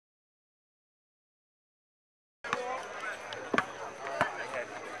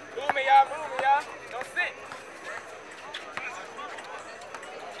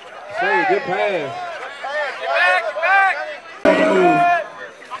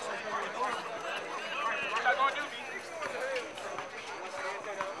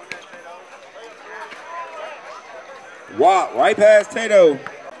Wow, right past Tato.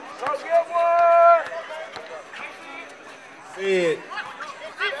 Sid.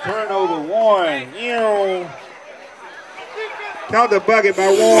 Turnover, Warren. Count the bucket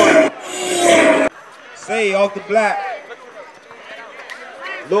by Warren. Say off the black.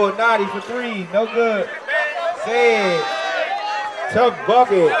 Lord Naughty for three. No good. Say tough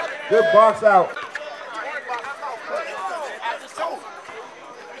bucket. Good box out.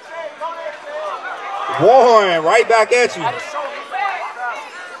 Warren right back at you.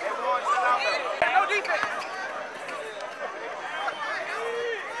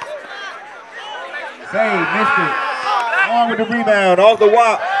 Say missed it. On with the rebound off the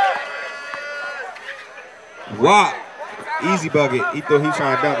wop. Wop. Easy bucket. He thought he was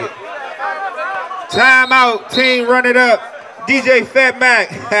trying to dunk it. Timeout. Team run it up. DJ Fat Mac.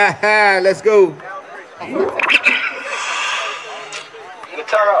 Let's go.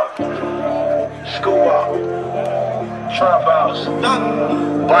 Turn up. School ball. Trap house.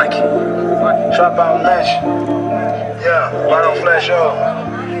 Blanket. Trap out lunch. Yeah. Right on flash off.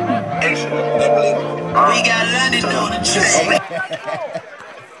 We got London on the track.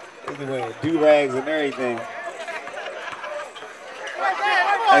 Do-rags and everything.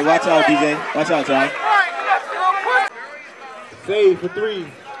 Hey, watch out, DJ. Watch out, John. Save for three.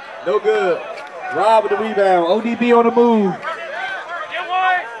 No good. Rob with the rebound. ODB on the move.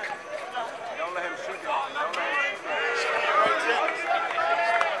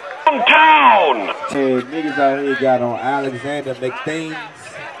 Town. Hey, niggas out here got on Alexander McThames.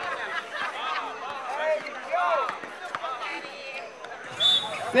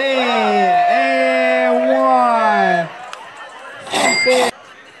 And one.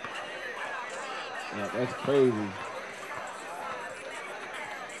 Yeah, that's crazy.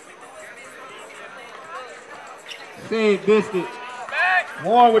 Sid Biscuit.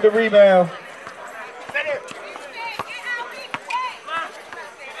 Warren with the rebound.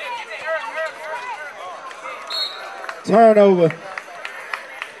 Turnover.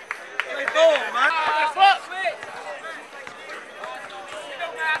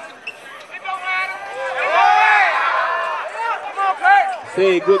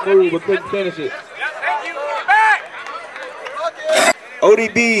 Say good move, but couldn't finish it.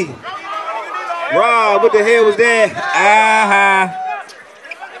 ODB. Rob, what the hell was that?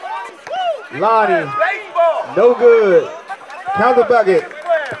 Lonnie. No good. Count the bucket.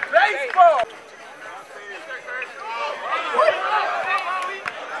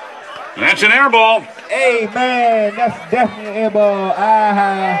 That's an air ball. Hey, man, that's definitely an air ball.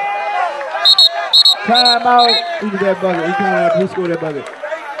 Timeout. Who did that bucket? Who scored that bucket?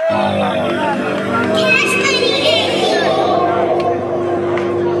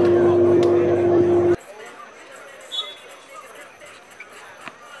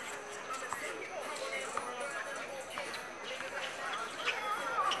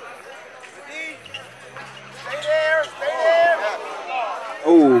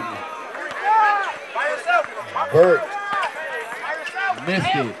 Oh. Burt.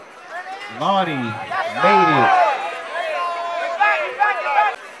 Missed it. Lonnie made it.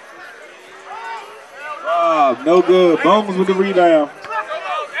 No good. Bones with the rebound.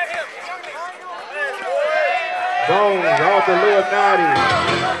 Bones off the Lord Naughty.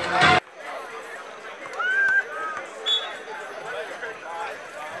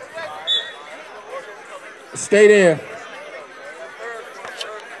 Stay there.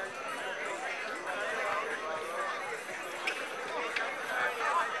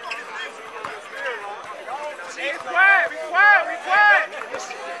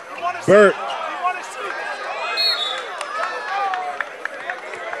 Burt.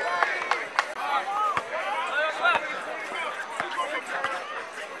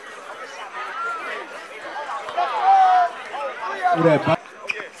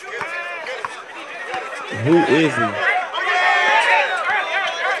 Who is he?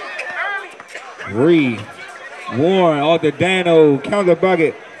 Reed. Warren off the Dano. Count the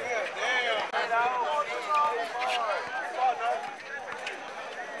bucket.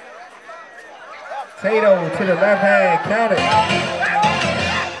 Tato to the left hand, count it.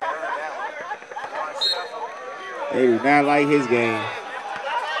 They do not like his game.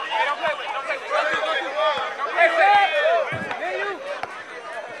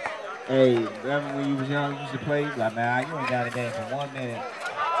 Hey, remember when you was young, you used to play? Like, man, you ain't got a game for 1 minute.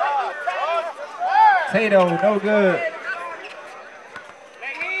 Tato, no good.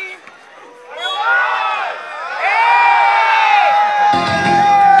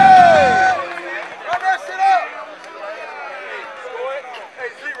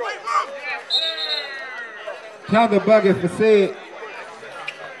 Count the bucket for Sid.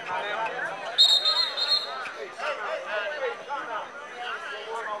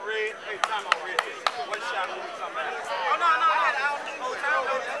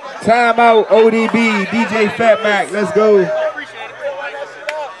 Timeout, ODB, DJ Fat Mac. Let's go.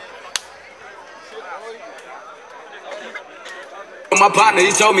 My partner,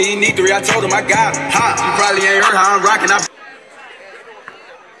 he told me he need 3. I told him I got hot. You probably ain't heard how I'm rocking.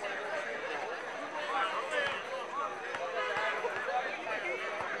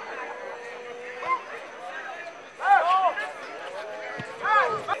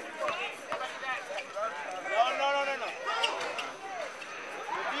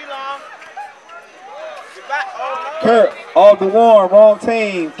 Kurt, off the Warren, wrong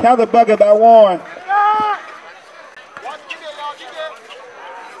team. Counter bucket by Warren.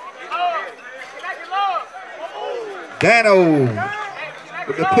 Dano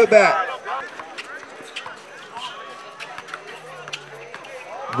with the putback.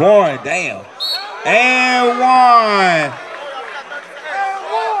 Warren, damn. And one.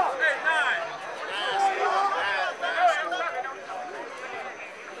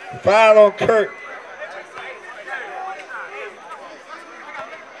 Foul on Kurt.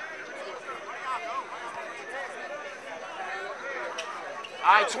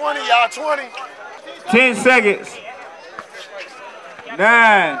 All right, 20, y'all, 20. 10 seconds.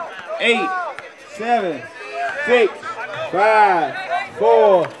 9, 8, 7, 6, 5,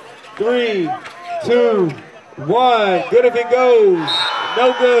 4, 3, 2, 1. Good if it goes.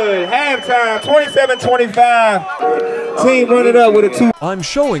 No good. Halftime, 27-25. Team run it up with a 2. I'm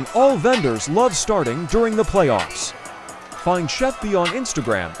showing all vendors love starting during the playoffs. Find Chef B on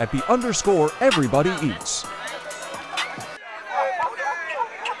Instagram at @the_everybodyeats.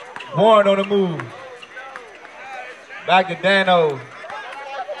 Horn on the move. Back to Dano.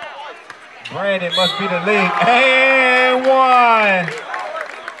 Brandon must be the link. And one.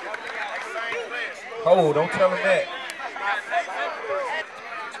 Oh, don't tell him that.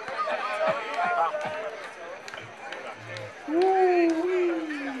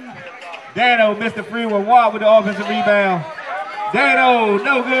 Dano missed the free with Watt with the offensive rebound. Dano,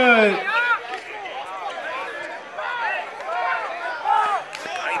 no good.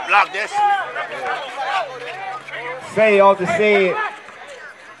 Block that shit. Say off the said.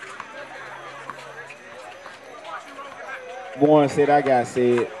 Warren said, I got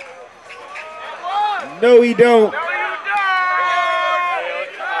said. No, he don't.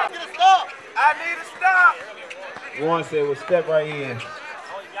 I need a stop. Warren said, well, step right in.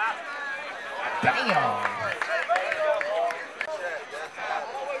 Damn.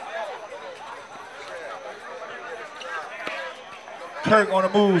 Kirk on the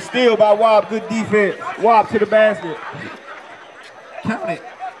move, steal by Wob, good defense. Wob to the basket. Count it.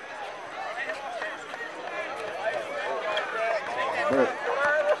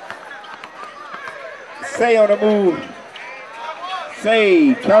 Say on the move.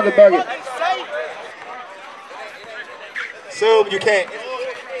 Say, count the bucket. Sub, you can't.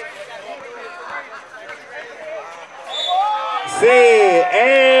 Say,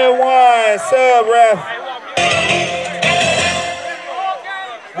 and one, sub ref.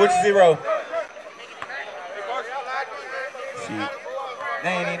 Which 0? Shit. They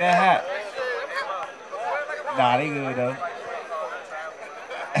ain't even that hot. Nah, they good though.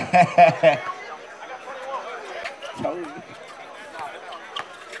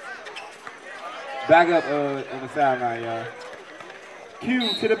 Back up on the sideline, y'all.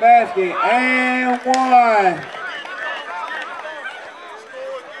 Q to the basket, and one.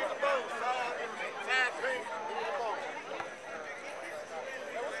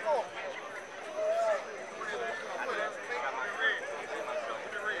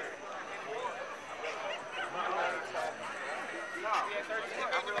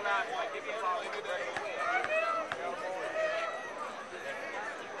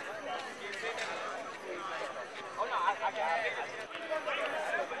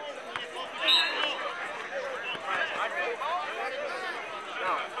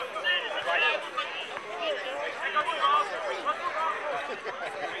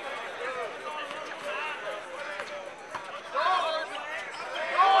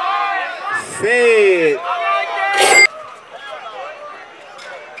 Sid.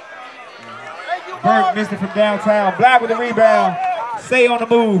 Burke missed it from downtown. Black with the rebound. Say on the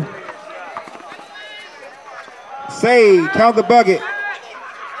move. Say, count the bucket.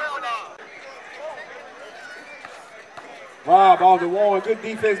 Rob off the Warren. Good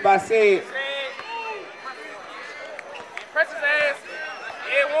defense by Sid. Press his ass.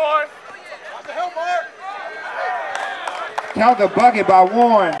 Yeah, Warren. What the hell, Mark? Count the bucket by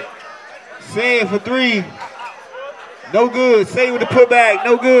Warren. Say for 3. No good. Say with the putback.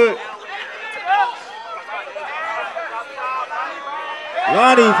 No good.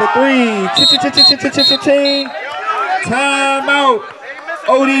 Lonnie for 3. Ching. Time out.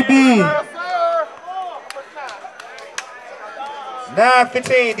 ODB.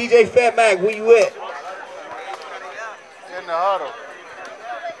 9-15, DJ Fat Mac, where you at? In the huddle.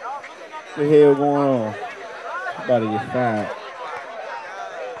 What the hell going on? About to get fouled.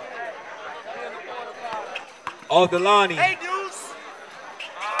 Off the Lonnie. Hey, dudes.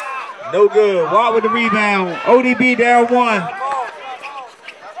 No good. Watt with the rebound. ODB down 1.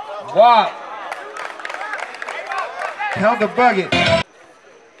 Watt. Count the bucket.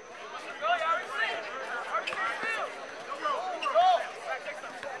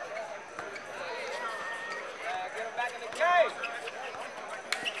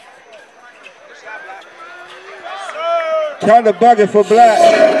 Count the bucket for Black.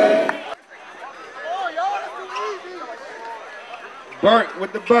 Burnt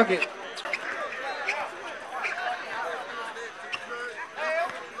with the bucket.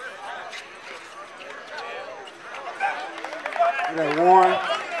 You got Warren.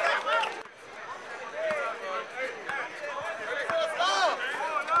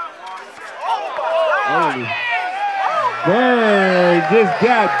 Bird just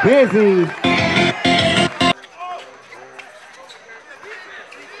got busy.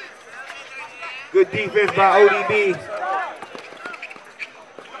 Good defense by ODB.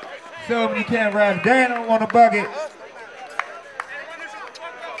 So you can't run. Daniel on the bucket.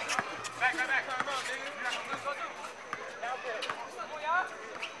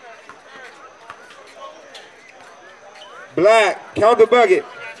 Black, count the bucket.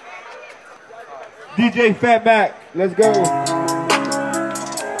 DJ Fat Mac, let's go.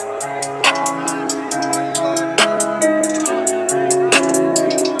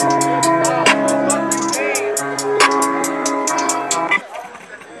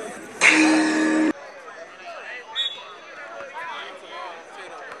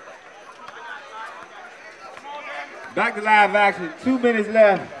 Back to live action, 2 minutes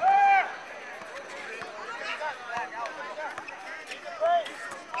left.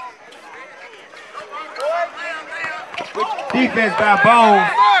 Defense by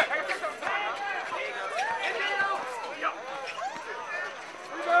Bones.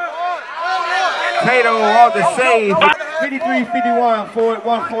 Tato on the save. 53-51,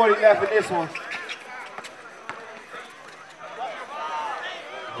 140 left in this one.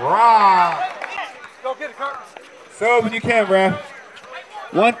 Rob. Go get it, Kurt. So when you can, ref.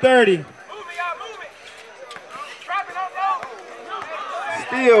 130.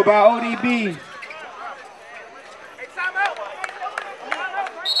 Steal by ODB.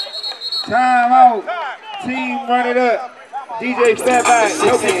 Time out. Team run it up. DJ Fat Back,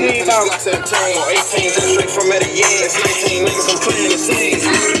 help the team out. 18, straight from Medellin. 19 niggas, I'm playing the scenes.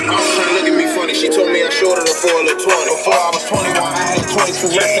 I'm trying to look at me funny. She told me I showed her for a little 20. Before I was 21, I had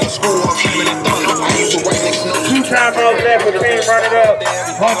 22 reps in school. I'm keeping it done. I used to write next note. 2 timeouts left for team run it up.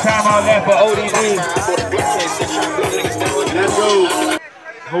 1 timeout left for ODB. Let's go.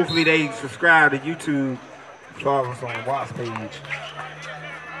 Hopefully they subscribe to YouTube. Follow us on the Watts page.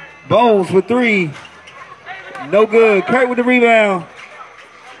 Bones for 3. No good. Kurt with the rebound.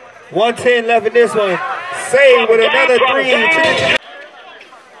 110 left in this one. Save with another 3.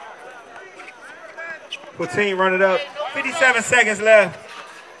 For team run it up. 57 seconds left.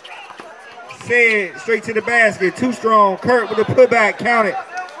 Said straight to the basket. Too strong. Kurt with the putback. Count it.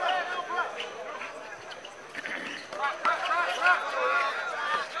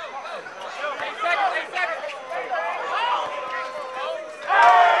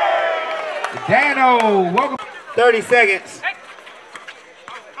 Dano, welcome. 30 seconds.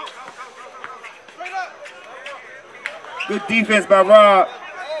 Good defense by Rob.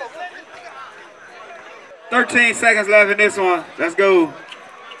 13 seconds left in this one. Let's go.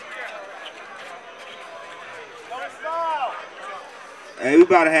 Hey, we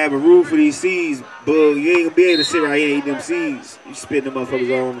about to have a rule for these seeds, Bug. You ain't gonna be able to sit right here and eat them seeds. You spitting them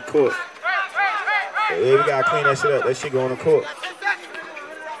motherfuckers all on the court. Hey, we gotta clean that shit up. That shit go on the court.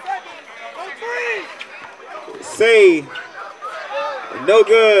 Save. No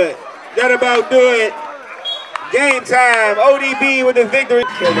good. That about do it. Game time. ODB with the victory.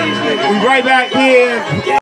 We right back here.